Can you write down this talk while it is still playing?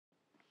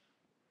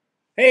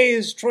Hey,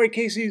 this is Troy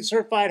Casey, the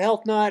Certified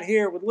Health Nut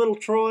here with Little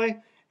Troy,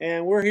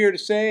 and we're here to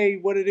say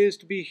what it is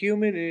to be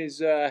human is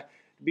to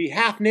be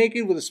half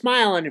naked with a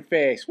smile on your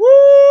face.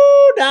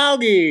 Woo,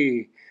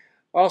 doggy!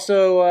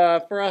 Also,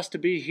 for us to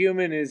be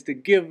human is to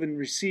give and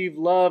receive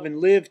love and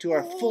live to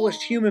our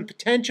fullest human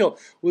potential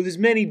with as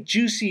many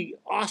juicy,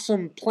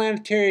 awesome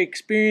planetary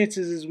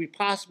experiences as we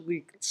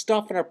possibly can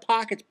stuff in our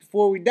pockets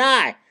before we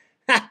die.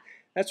 Ha!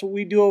 That's what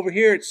we do over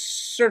here at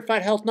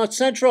Certified Health Nut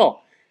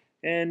Central.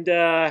 And,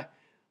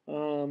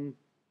 um,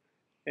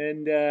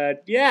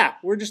 yeah,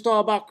 we're just all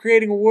about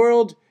creating a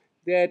world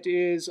that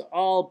is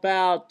all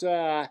about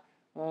the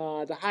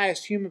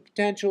highest human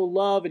potential,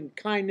 love and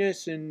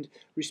kindness, and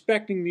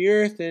respecting the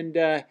earth. And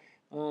uh,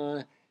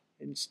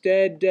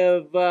 instead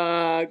of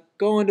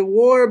going to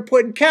war and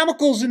putting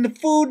chemicals in the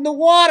food and the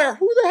water,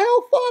 who the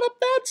hell thought up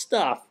that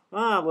stuff?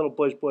 Little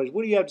Bush Bush,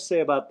 what do you have to say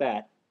about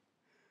that?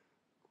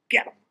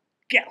 Get 'em,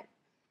 get 'em.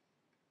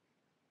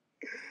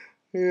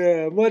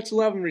 Yeah, much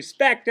love and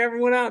respect to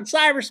everyone out in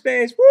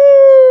cyberspace.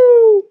 Woo!